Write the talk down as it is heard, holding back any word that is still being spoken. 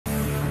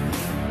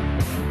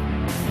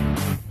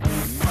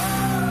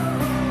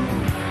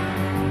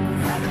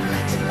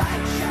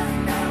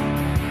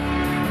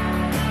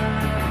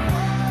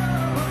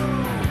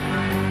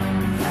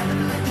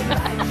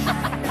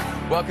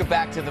Welcome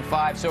back to The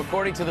Five. So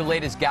according to the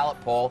latest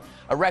Gallup poll,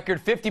 a record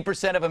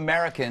 50% of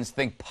Americans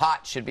think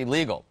pot should be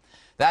legal.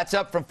 That's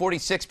up from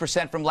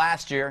 46% from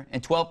last year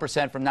and 12%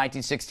 from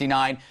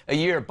 1969, a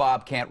year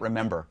Bob can't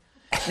remember.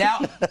 Now,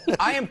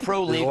 I am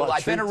pro-legal.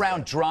 I've been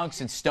around drunks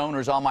and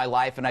stoners all my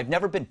life, and I've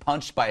never been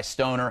punched by a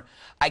stoner.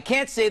 I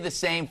can't say the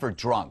same for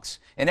drunks.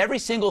 And every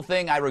single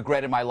thing I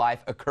regret in my life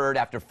occurred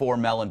after 4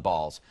 melon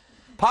balls.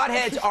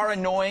 Potheads are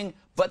annoying,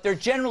 but they're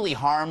generally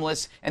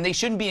harmless, and they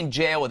shouldn't be in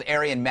jail with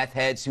Aryan meth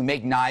heads who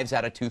make knives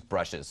out of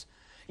toothbrushes.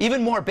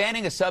 Even more,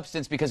 banning a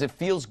substance because it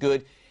feels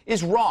good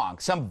is wrong.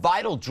 Some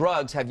vital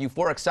drugs have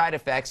euphoric side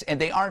effects, and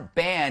they aren't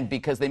banned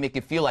because they make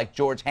you feel like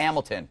George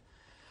Hamilton.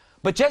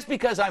 But just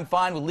because I'm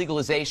fine with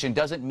legalization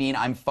doesn't mean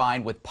I'm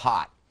fine with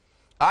pot.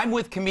 I'm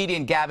with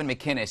comedian Gavin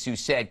McInnes, who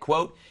said,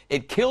 quote,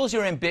 "It kills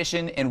your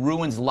ambition and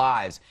ruins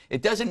lives.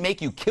 It doesn't make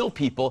you kill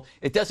people.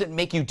 It doesn't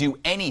make you do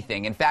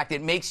anything. In fact,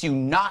 it makes you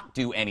not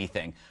do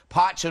anything.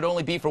 Pot should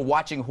only be for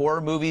watching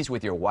horror movies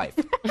with your wife."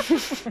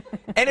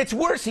 And it's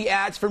worse, he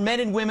adds, for men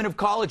and women of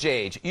college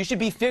age. You should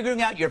be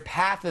figuring out your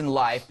path in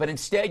life, but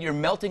instead you're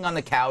melting on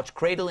the couch,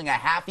 cradling a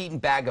half-eaten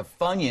bag of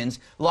Funyuns,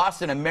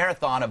 lost in a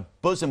marathon of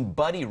Bosom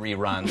Buddy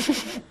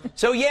reruns.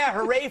 So yeah,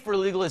 hooray for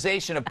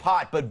legalization of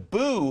pot, but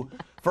boo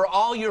for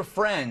all your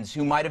friends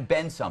who might have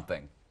been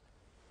something.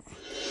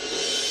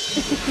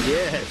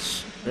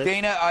 Yes.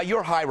 Dana,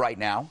 you're high right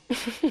now.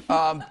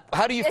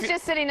 How do you feel? It's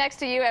just sitting next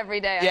to you every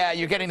day. Yeah,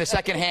 you're getting the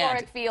second hand.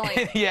 Euphoric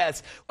feeling.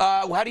 Yes.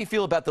 How do you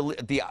feel about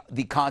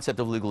the concept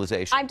of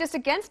legalization? I'm just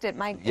against it.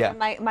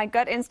 My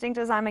gut instinct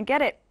is I'm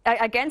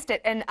against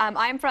it. And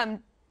I'm from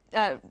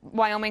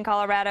Wyoming,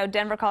 Colorado.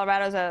 Denver,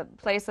 Colorado is a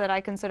place that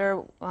I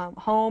consider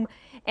home.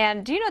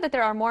 And do you know that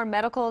there are more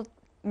medical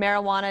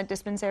marijuana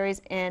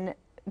dispensaries in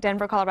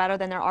Denver, Colorado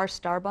than there are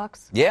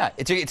Starbucks? Yeah,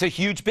 it's a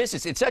huge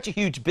business. It's such a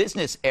huge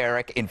business,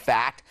 Eric, in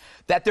fact,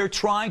 that they're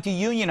trying to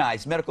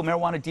unionize medical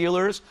marijuana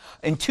dealers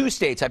in 2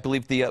 states. I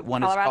believe the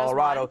one is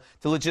Colorado.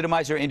 To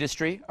legitimize their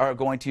industry, are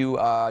going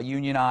to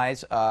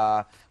unionize.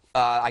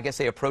 I guess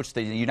they approached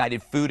the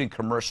United Food and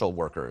Commercial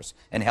Workers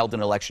and held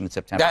an election in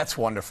September. That's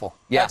wonderful.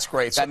 Yeah. That's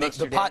great. So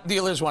the pot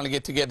dealers want to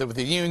get together with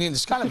the union.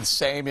 It's kind of the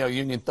same, you know,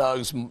 union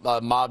thugs,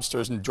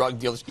 mobsters, and drug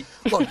dealers.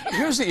 Look,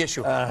 here's the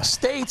issue.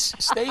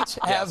 States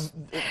have,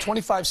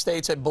 25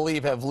 states, I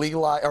believe, have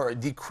legalized or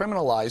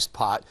decriminalized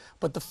pot,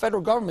 but the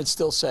federal government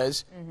still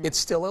says it's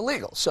still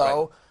illegal.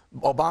 So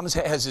Obama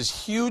has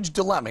this huge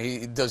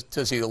dilemma.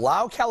 Does he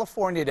allow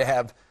California to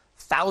have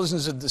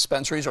thousands of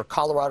dispensaries, or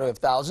Colorado have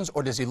thousands,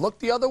 or does he look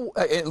the other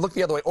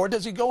way, or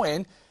does he go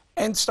in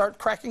and start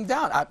cracking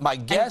down? My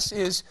guess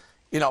is,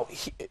 you know,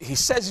 he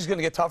says he's going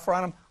to get tougher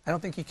on him. I don't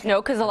think he can.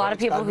 No, because a lot of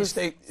people who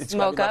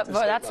smoke up,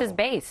 well, that's his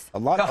base. A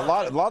lot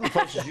of the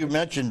places you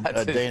mentioned,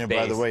 Dana,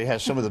 by the way,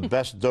 has some of the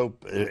best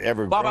dope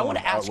ever. Bob, I want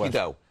to ask you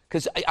though,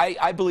 because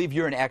I believe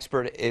you're an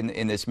expert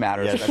in this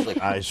matter. Yes, especially.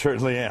 I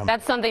certainly am.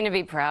 That's something to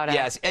be proud of.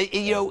 Yes,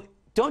 you know.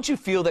 Don't you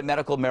feel that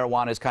medical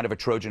marijuana is kind of a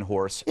Trojan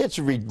horse? It's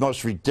the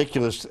most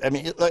ridiculous. I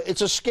mean, it's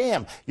a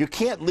scam. You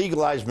can't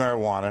legalize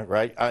marijuana,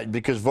 right?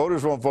 Because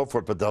voters won't vote for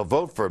it, but they'll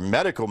vote for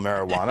medical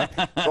marijuana.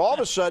 So all of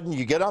a sudden,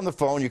 you get on the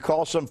phone, you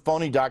call some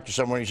phony doctor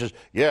somewhere, and he says,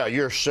 "Yeah,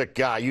 you're a sick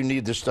guy. You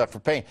need this stuff for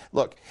pain."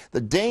 Look, the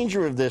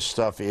danger of this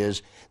stuff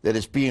is that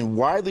it's being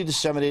widely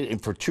disseminated,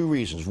 and for 2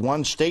 reasons.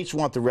 One, states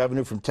want the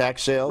revenue from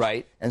tax sales.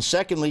 Right. And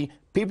secondly,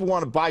 people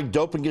want to buy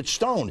dope and get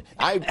stoned.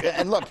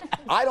 And look,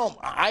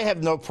 I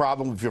have no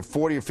problem if you're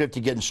 40 or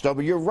 50 getting stoned,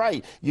 but you're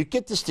right. You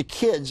get this to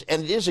kids,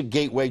 and it is a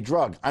gateway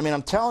drug. I mean,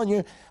 I'm telling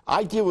you,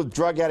 I deal with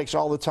drug addicts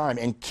all the time,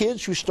 and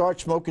kids who start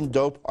smoking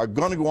dope are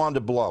going to go on to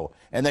blow,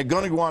 and they're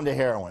going to go on to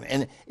heroin.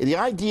 And the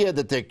idea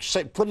that they're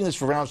putting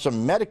this around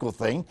some medical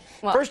thing,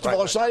 well, first of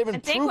all, it's not even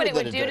proven. Think what it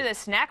would do to the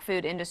snack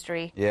food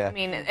industry. Yeah. I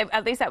mean,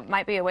 at least that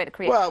might be a way to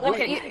create. Well,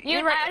 I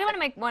do want to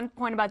make one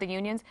point about the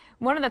unions.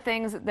 One of the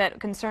things that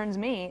concerns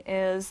me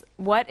is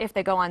what if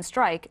they go on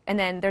strike and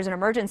then there's an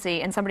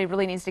emergency and somebody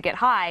really needs to get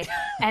high,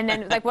 and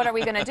then like what are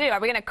we going to do? Are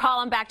we going to call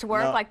them back to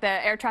work like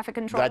the air traffic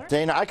controller?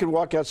 Dana, I could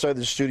walk outside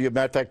the studio.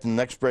 Matter of fact, in the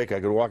next break, I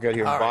could walk out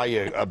here and buy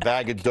you a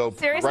bag of dope.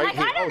 Seriously? Right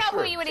here. I don't know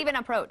who you would even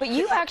approach. But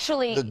you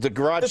actually... The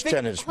garage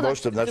tenants,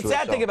 most of them, that's the what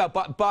sad thing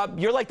about Bob,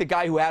 you're like the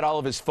guy who had all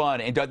of his fun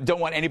and don't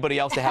want anybody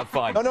else to have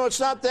fun. No, it's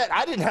not that.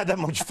 I didn't have that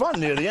much fun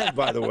near the end,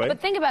 by the way. But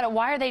think about it.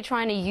 Why are they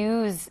trying to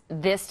use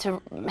this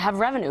to have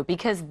revenue?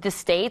 Because the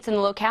states and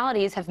the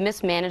localities have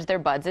mismanaged their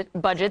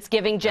budgets,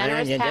 giving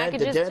generous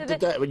packages to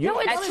the... No,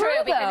 it's true,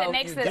 because it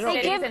makes the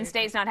cities and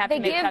states not have to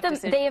make tough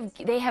decisions.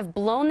 They have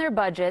blown their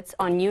budgets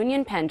on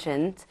union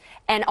pensions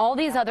and all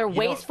these other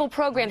wasteful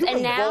programs,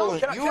 and now...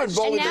 You and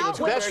Bowling are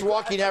the best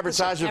walking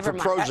advertisement for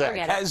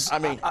Prozac.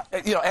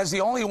 As the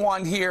only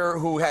one here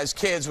who has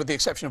kids, with the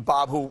exception of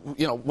Bob, who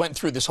went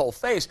through this whole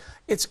phase,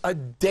 it's a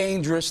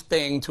dangerous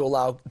thing to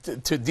allow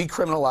to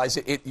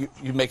decriminalize it.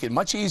 You make it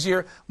much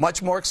easier,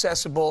 much more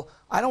accessible.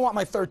 I don't want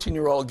my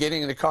 13-year-old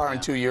getting in the car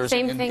in 2 years.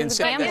 Same thing with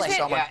gambling. Gambling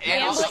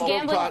is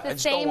the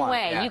same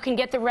way. You can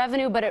get the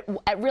revenue, but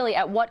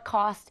at what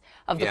cost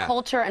of the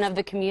culture and of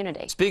the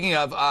community. Speaking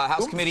of,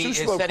 House Committee is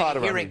setting a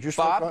hearing.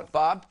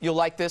 Bob, you'll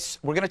like this.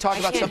 We're going to talk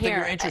about something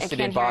you're interested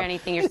in, Bob. I can't hear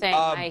anything you're saying.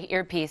 My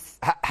earpiece.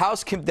 The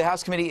House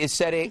Committee is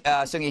setting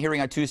a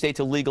hearing on Tuesday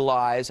to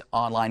legalize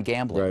online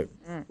gambling.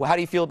 Right. Well, how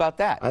do you feel about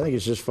that? I think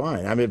it's just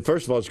fine. I mean,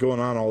 first of all, it's going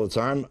on all the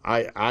time.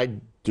 I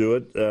do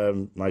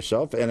it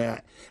myself,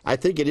 and I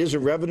think it is a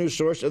revenue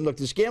source. And look,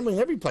 there's gambling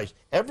every place.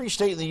 Every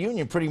state in the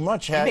union pretty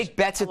much has. You make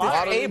bets at the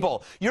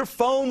table. Your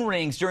phone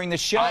rings during the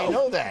show. I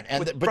know that,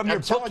 but from your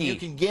bookie. You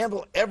can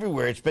gamble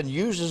everywhere. It's been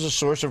used as a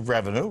source of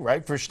revenue,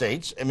 right, for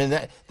states. I mean,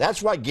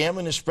 that's why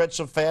gambling has spread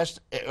so fast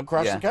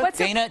across the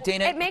country.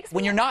 Dana,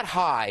 when you're not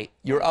high,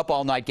 you're up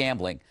all night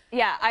gambling.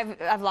 Yeah,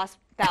 I've lost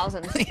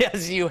thousands.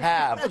 Yes, you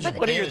have.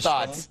 What are your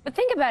thoughts? But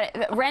think about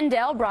it.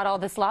 Rendell brought all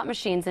the slot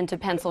machines into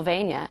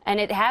Pennsylvania, and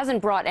it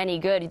hasn't brought any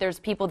good. There's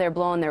people there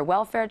blowing their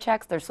welfare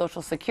checks, their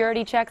Social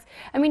Security checks.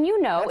 I mean, you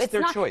know, That's it's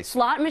their not choice.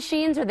 Slot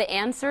machines are the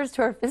answers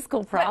to our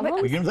fiscal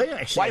problems.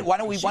 Why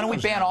don't we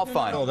ban all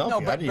fun? No,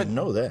 but I didn't even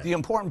know that. The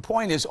important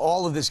point is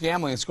all of this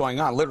gambling that's going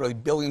on. Literally,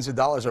 billions of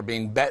dollars are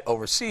being bet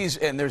overseas,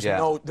 and there's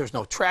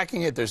no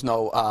tracking it. There's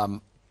no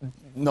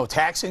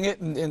taxing it,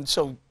 and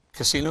so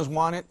casinos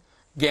want it.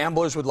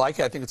 Gamblers would like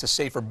it. I think it's a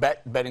safer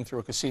betting through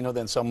a casino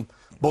than some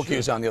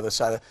bookies on the other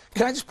side.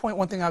 Can I just point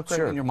one thing out,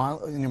 Craig, in your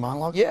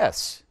monologue?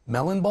 Yes.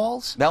 Melon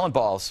balls? Melon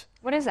balls.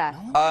 What is that?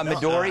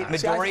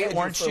 Midori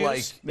orange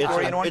juice.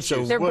 Midori and orange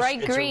juice. They're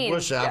bright green.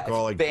 It's a wuss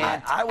alcoholic.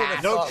 I would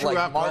have thought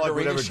like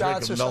margarita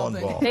shots or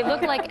something. They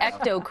look like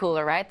Ecto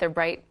Cooler, right? They're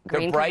bright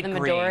green. They're bright the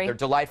green. Midori. They're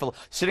delightful.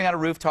 Sitting on a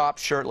rooftop,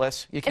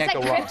 shirtless. You can't It's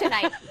like go wrong.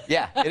 kryptonite.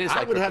 Yeah, it is like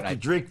I would have to kryptonite.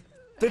 drink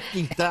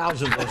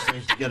 50,000 of those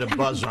things to get a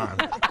buzz on.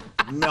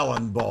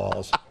 Melon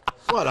balls.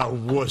 What a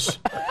wuss.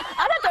 I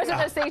thought those are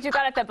those things you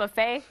got at the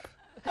buffet.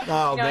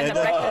 Oh, You know, in man.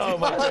 the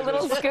breakfast,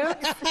 little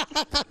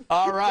scoops.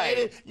 All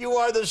right. You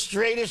are the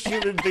straightest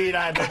human being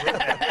I've ever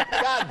met.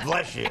 God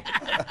bless you.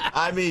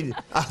 I mean,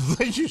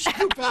 let you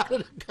scoop out of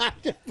the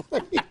goddamn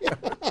plate.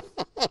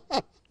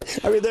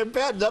 I mean, they're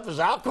bad enough as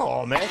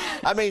alcohol, man.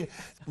 I mean,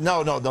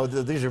 no.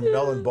 These are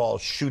melon ball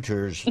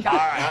shooters. All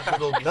right. Not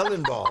little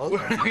melon balls.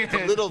 It's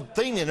a little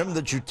thing in them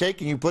that you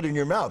take and you put in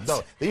your mouth.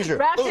 No, these are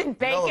Wrapped in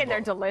bacon, melon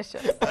they're balls.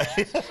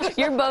 delicious.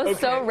 You're both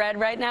so red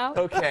right now.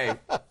 Okay.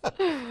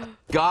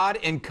 God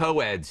and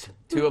co-eds,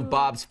 two of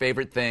Bob's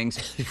favorite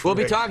things. We'll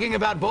be talking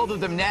about both of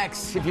them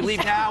next. If you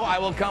leave now, I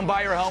will come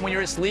by your home when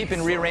you're asleep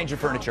and rearrange your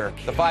furniture.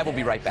 The Five will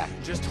be right back.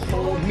 Just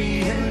hold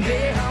me and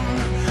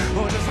then,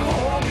 or just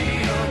hold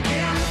me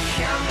again.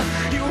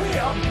 Can you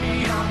help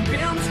me? I'm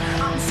bent,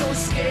 I'm so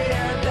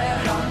scared.